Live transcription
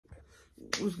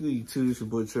What's good, YouTube? It's your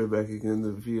boy Trey back again in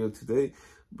the video today.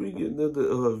 Bringing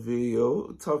another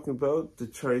video talking about the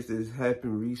trades that has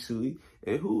happened recently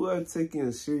and who are taking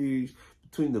a series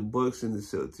between the Bucks and the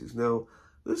Celtics. Now,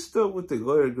 let's start with the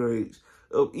letter grades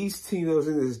of each team that was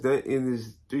in this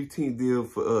 3-team deal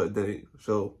for Dame.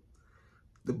 So,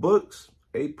 the Bucks,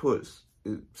 A+.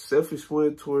 It's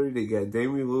self-explanatory. They got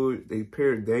Damian Lillard. They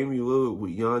paired Damian Lillard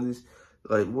with Giannis,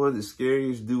 like one of the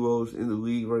scariest duos in the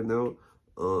league right now.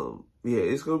 Yeah,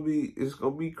 it's gonna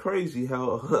be crazy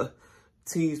how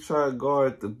teams try to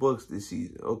guard the Bucks this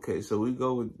season. Okay, so we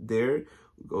go there.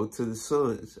 We go to the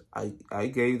Suns. I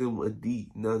gave them a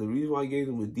D. Now the reason why I gave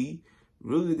them a D,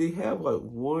 really they have like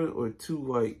one or two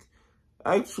like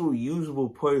actual usable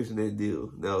players in that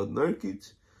deal. Now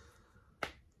Nurkic,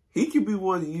 he could be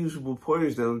one of the usable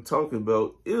players that I'm talking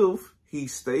about if he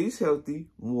stays healthy,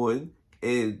 one,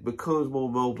 and becomes more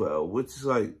mobile, which is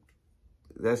like,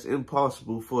 that's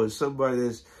impossible for somebody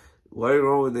that's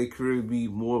later on in their career to be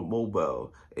more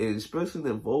mobile. And especially in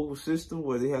that Vogel system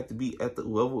where they have to be at the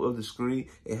level of the screen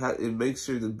and make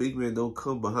sure the big man don't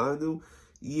come behind them.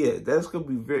 Yeah, that's going to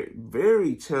be very,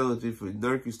 very challenging for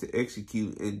Nurkic to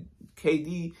execute. And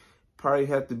KD probably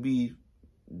have to be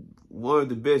one of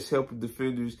the best helping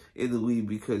defenders in the league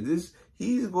because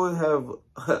he's going to have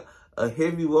a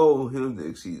heavy load on him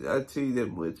next season. I tell you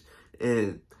that much.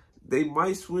 And they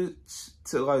might switch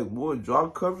to like more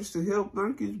drop coverage to help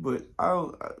Nurkic, but I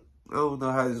don't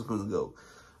know how this is gonna go.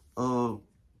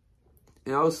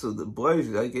 And also the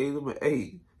Blazers, I gave them an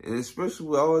A, and especially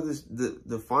with all this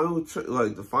the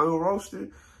final roster.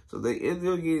 So they ended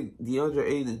up getting DeAndre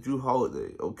Ayton and Drew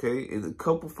Holiday, okay, and a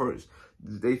couple firsts.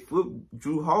 They flipped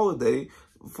Drew Holiday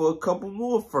for a couple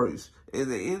more firsts. And in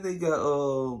the end, they got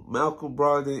Malcolm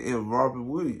Brogdon and Robert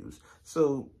Williams.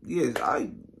 So, yes,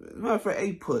 matter of fact,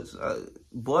 A+.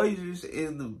 Blazers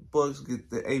and the Bucks get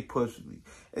the A+ for me.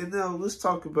 And now let's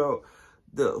talk about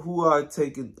who are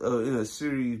taking in a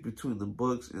series between the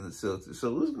Bucks and the Celtics.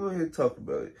 So let's go ahead and talk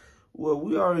about it. Well,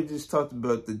 we already just talked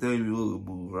about the Damian Lillard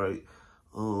move, right?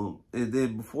 And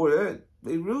then before that,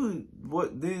 they really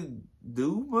didn't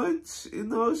do much in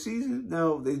the whole season.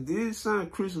 Now, they did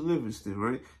sign Chris Livingston,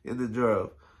 right, in the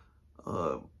draft.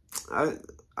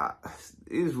 It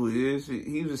is what it is.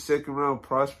 He was a second-round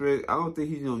prospect. I don't think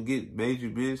he's going to get major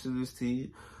minutes in this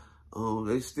team.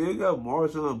 They still got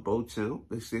Marjon Beauchamp.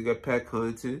 They still got Pat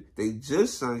Connaughton. They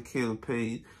just signed Cam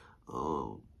Payne.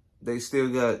 They still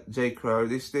got Jay Crowder.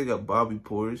 They still got Bobby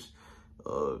Portis.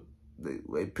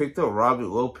 They picked up Robert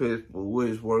Lopez for what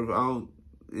it's worth.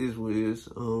 It is what it is.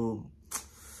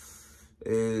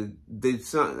 And they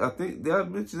signed, I think, did I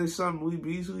mention they signed Malik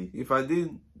Beasley? If I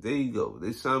didn't, there you go.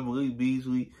 They signed Malik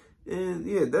Beasley. And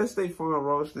yeah, that's their final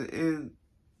roster. And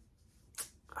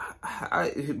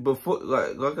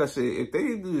like I said, if they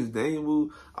didn't do this Dame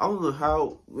move, I don't know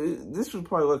how. This was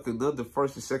probably like another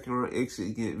first or second round exit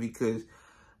again because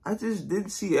I just didn't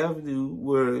see avenue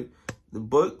where the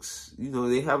Bucks, you know,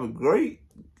 they have a great,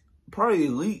 probably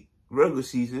elite regular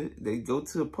season. They go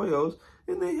to the playoffs,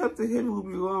 and they have to heavily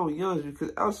rely on Giannis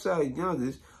because outside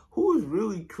Giannis, who is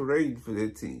really creating for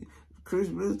that team? Chris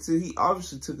Middleton, he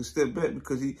obviously took a step back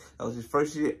because that was his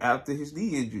first year after his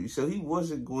knee injury, so he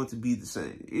wasn't going to be the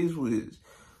same. It is what it is.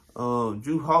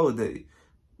 Drew Holiday,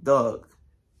 dog,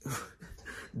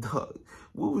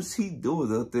 what was he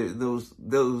doing out there in those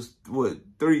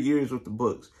 3 years with the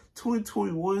Bucks?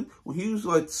 2021, when he was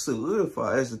like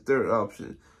solidified as the third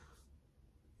option,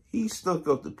 he snuck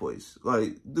up the place.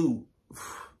 Like, dude,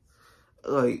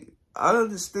 like, I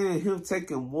understand him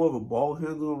taking more of a ball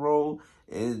handling role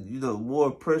and, you know,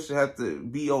 more pressure have to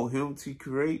be on him to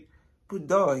create. But,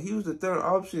 dog, he was the third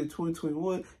option in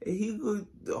 2021, and he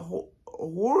looked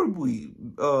horribly,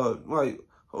 like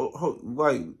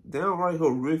downright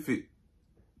horrifically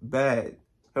bad.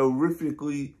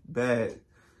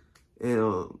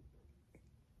 And,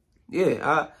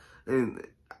 yeah,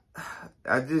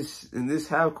 I just, in this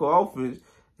half-court offense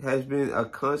has been a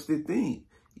constant theme.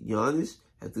 Giannis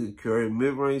have to carry a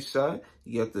mid-range shot.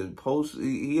 He have to post.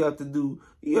 He have to do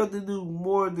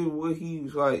more than what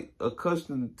he's like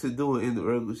accustomed to doing in the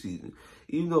regular season.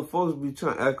 Even though folks be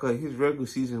trying to act like his regular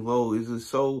season low is just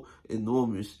so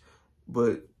enormous,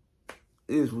 but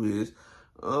it is what it is.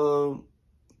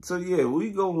 So yeah,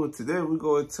 we go on today. We're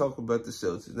going to talk about the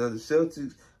Celtics. Now the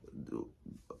Celtics,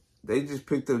 they just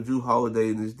picked up Drew Holiday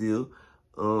in this deal.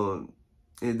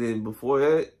 And then before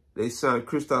that, they signed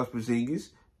Kristaps Porzingis.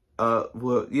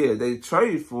 Well, yeah, they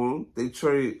traded for him. They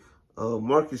traded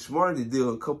Marcus Smart. They did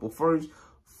a couple firsts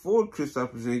for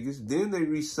Kristaps Porzingis. Then they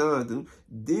re-signed him.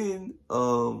 Then,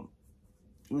 let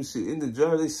me see, in the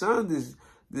draft, they signed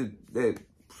that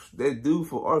that dude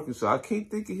from Arkansas. I can't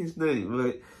think of his name,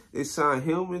 but they signed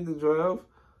him in the draft.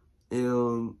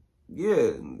 And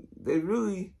yeah, they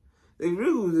really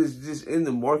was just in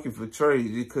the market for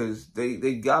trades because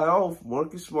they got off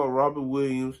Marcus Smart, Robert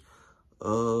Williams,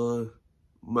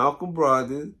 Malcolm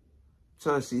Brogdon,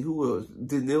 trying to see who else,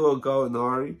 Danilo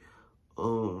Gallinari,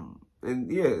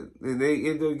 and yeah, and they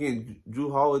ended up getting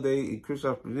Drew Holiday and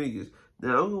Kristaps Porzingis.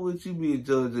 Now, I'm going to let you be a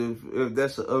judge if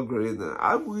that's an upgrade. Now,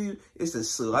 I believe it's a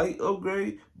slight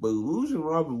upgrade, but losing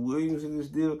Robert Williams in this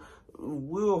deal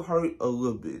will hurt a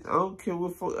little bit. I don't care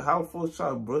how folks try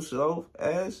to brush it off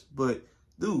as, but,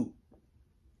 dude,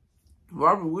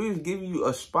 Robert Williams giving you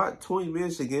a spot 20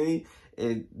 minutes a game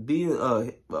and being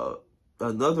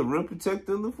another rim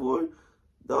protector on the floor,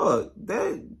 dog,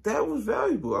 that was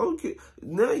valuable. I don't care.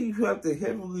 Now you have to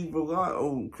heavily rely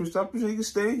on Kristaps Porzingis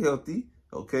staying healthy,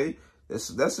 okay?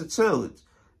 That's a challenge.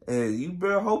 And you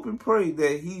better hope and pray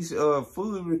that he's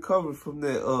fully recovered from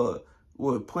that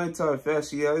plantar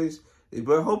fasciitis. They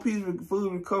better hope he's fully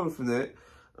recovered from that.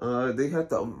 They have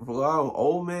to rely on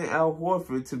old man Al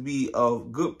Horford to be a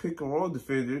good pick and roll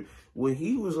defender when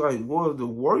he was like one of the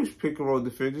worst pick and roll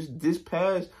defenders this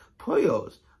past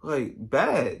playoffs. Like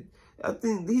bad. I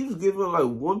think he was giving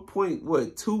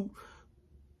like 2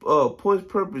 points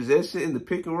per possession in the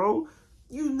pick and roll.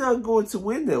 You're not going to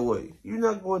win that way. You're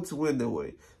not going to win that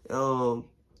way. And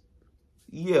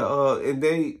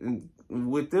they,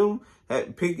 with them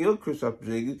picking up Kristaps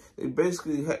Porzingis, they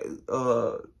basically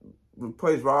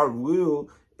replaced Robert Will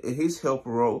in his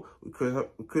helper role with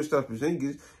Kristaps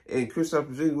Porzingis. And Kristaps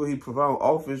Porzingis, where he provide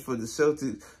offense for the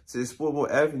Celtics to explore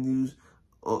more avenues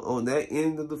on that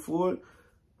end of the floor.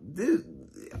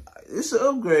 It's an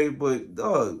upgrade, but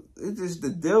dog, it's just the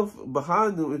depth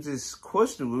behind them is just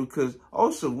questionable because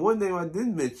also one name I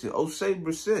didn't mention, Osei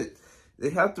Brissett. They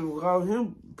have to rely on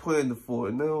him playing the 4.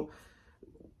 Now,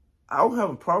 I don't have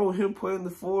a problem with him playing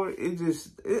the 4.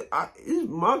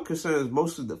 My concern is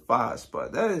mostly the 5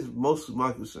 spot. That is mostly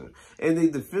my concern. And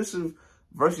the defensive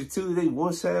versatility they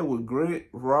once had with Grant,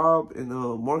 Rob, and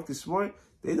Marcus Smart,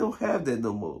 they don't have that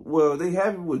no more. Well, they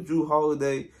have it with Drew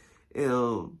Holiday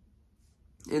and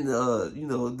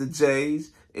the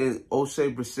Jays, and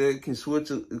Osei Brissett can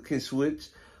switch.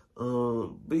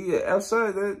 But yeah, outside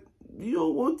of that, you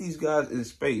don't want these guys in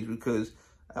space because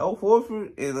Al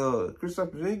Horford and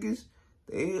Kristaps Porzingis,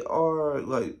 they are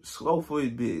like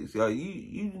slow-footed bigs. Like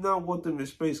you do not want them in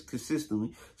space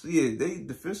consistently. So yeah, they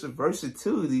defensive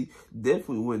versatility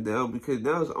definitely went down because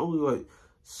now it's only like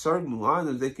certain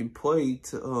liners they can play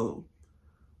to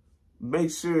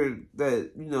make sure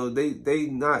that they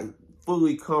not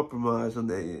fully compromised on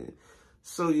that end.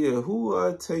 So yeah, who will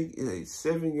I take in a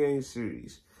 7-game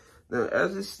series? Now,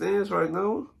 as it stands right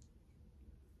now,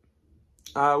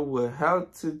 I will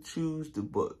have to choose the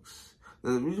Bucks.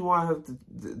 Now,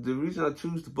 the reason I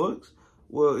choose the Bucks,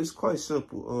 well, it's quite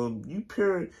simple. You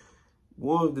pair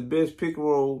one of the best pick and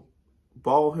roll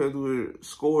ball handler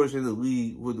scorers in the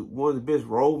league with one of the best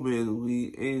role men in the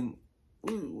league,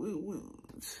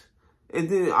 and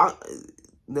then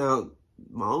now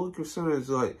my only concern is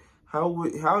like how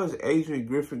is Adrian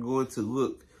Griffin going to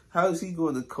look? How is he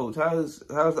going to coach? How's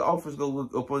the offense going to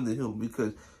look up under him?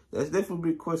 Because that's definitely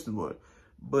a big question mark.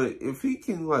 But if he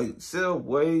can like sell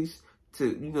ways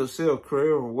to sell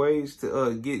creative ways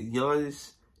to get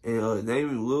Giannis and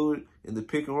Damian Lillard in the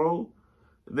pick and roll,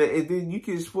 man, and then you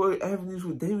can explore avenues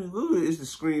with Damian Lillard is the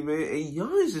screen man and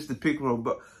Giannis is the pick and roll.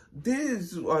 But then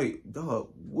it's like, dog,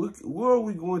 what are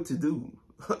we going to do,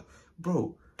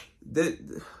 bro?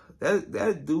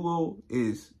 That duo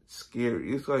is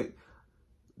scary. It's like,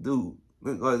 dude,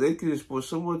 like they can explore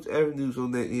so much avenues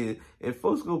on that end, and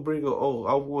folks gonna bring up, oh,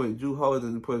 I want Drew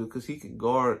Holiday to play because he can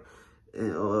guard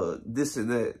and this and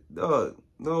that.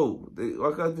 No,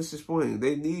 like I just explained,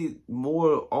 they need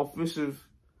more offensive.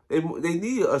 They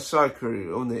need a shot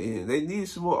creator on the end. They need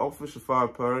some more offensive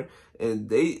firepower, and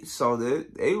they saw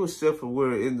that. They were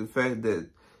self-aware in the fact that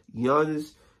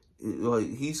Giannis, like,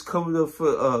 he's coming up for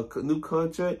a new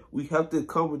contract. We have to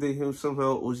accommodate him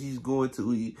somehow, or he's going to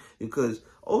leave. Because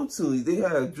ultimately, they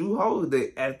had Drew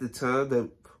Holiday at the time that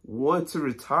wanted to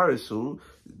retire soon.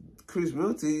 Chris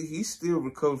Middleton, he's still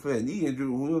recovering from that knee injury.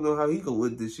 We don't know how he's gonna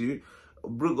look this year.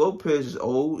 Brook Lopez is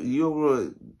old. You don't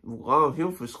want to rely on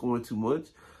him for scoring too much.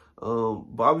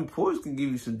 Bobby Portis can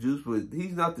give you some juice, but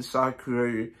he's not the shot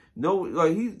creator. No,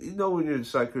 like he's nowhere near the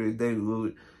shot creator David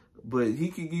Lillard. But he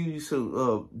can give you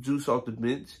some juice off the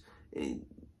bench, and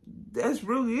that's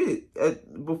really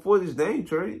it before this name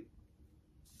trade.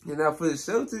 And now for the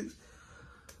Celtics,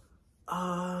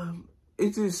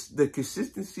 it's just the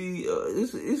consistency.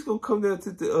 It's gonna come down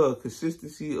to the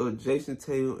consistency of Jason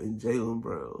Tatum and Jaylen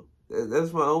Brown.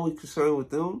 That's my only concern with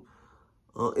them.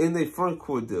 In their front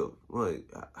court depth, like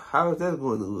how is that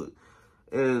going to look?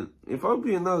 And if I'm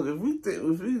being honest,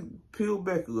 if we peel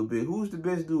back a little bit, who's the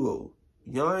best duo?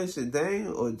 Giannis and Dame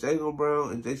or Jaylen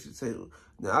Brown and Jason Tatum?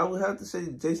 Now I would have to say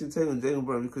Jason Tatum and Jaylen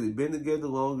Brown because they've been together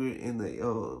longer and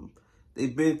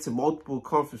they've been to multiple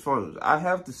conference finals. I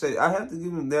have to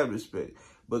give them that respect.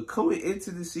 But coming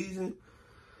into the season,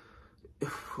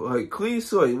 like clean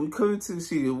slate, we come into the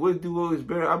season, what duo is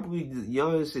better? I believe the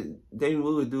Giannis and Damian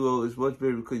Lillard duo is much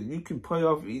better because you can play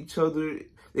off each other.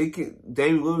 Damian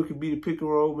Lillard can be the pick and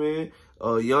roll man,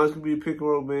 Giannis can be the pick and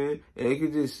roll man, and they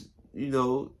can just,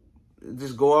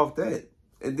 just go off that.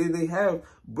 And then they have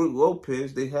Brook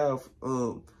Lopez, they have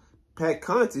Pat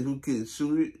Connaughton who can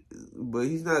shoot it, but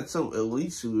he's not some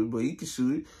elite shooter, but he can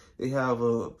shoot it. They have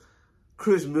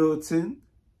Chris Middleton.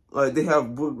 Like, they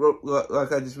have,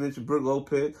 like I just mentioned, Brook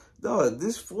Lopez. No,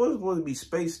 this floor is going to be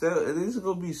spaced out, and there's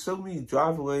going to be so many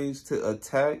driving lanes to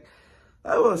attack.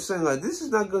 I was saying, like, this is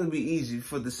not going to be easy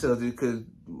for the Celtics because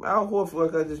Al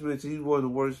Horford, like I just mentioned, he's one of the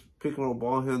worst pick-and-roll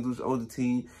ball handlers on the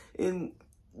team. And,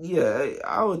 yeah,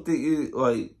 I would think,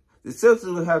 the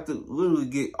Celtics would have to literally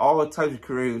get all types of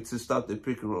creative to stop the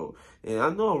pick-and-roll. And I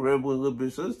know I'm rambling a little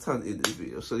bit, so it's time to end this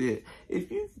video. So, yeah, if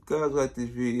you guys like this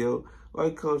video,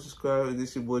 like, comment, subscribe, and this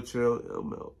is your boy, Cheryl, and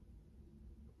I'm out.